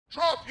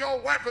Drop your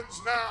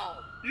weapons now!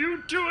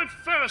 You do it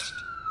first!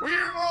 We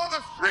are the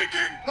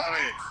freaking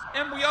police!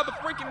 And we are the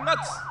freaking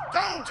nuts!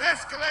 Don't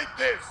escalate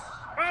this!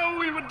 Oh,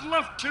 we would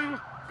love to!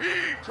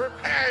 Be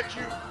prepared,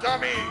 you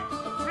dummies!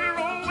 We're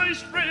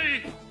always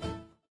ready!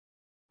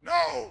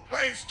 No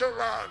place to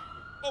run!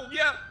 Oh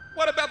yeah?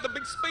 What about the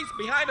big space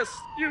behind us?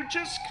 You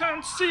just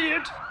can't see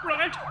it,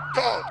 right?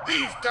 Stop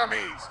these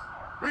dummies!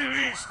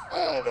 Release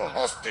all the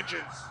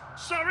hostages!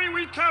 Sorry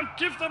we can't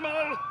give them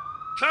all,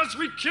 'cause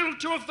we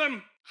killed 2 of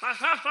them. Ha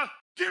ha ha!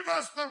 Give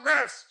us the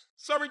rest!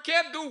 Sorry,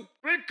 can't do.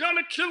 We're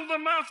gonna kill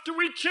them after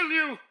we kill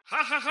you.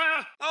 Ha ha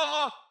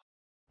ha!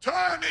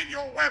 Turn in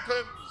your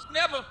weapons!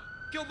 Never!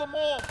 Kill them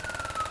all!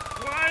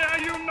 Why are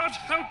you not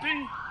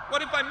helping?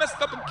 What if I messed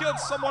up and killed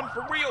someone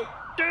for real?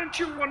 Don't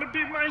you want to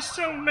be my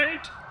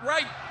cellmate?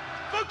 Right!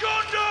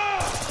 Maganda!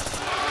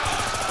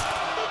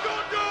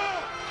 Maganda!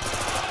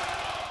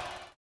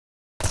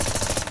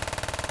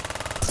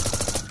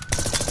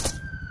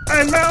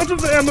 I'm out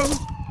of ammo.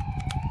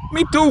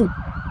 Me too!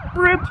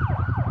 Rip!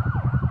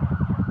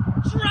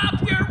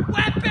 Drop your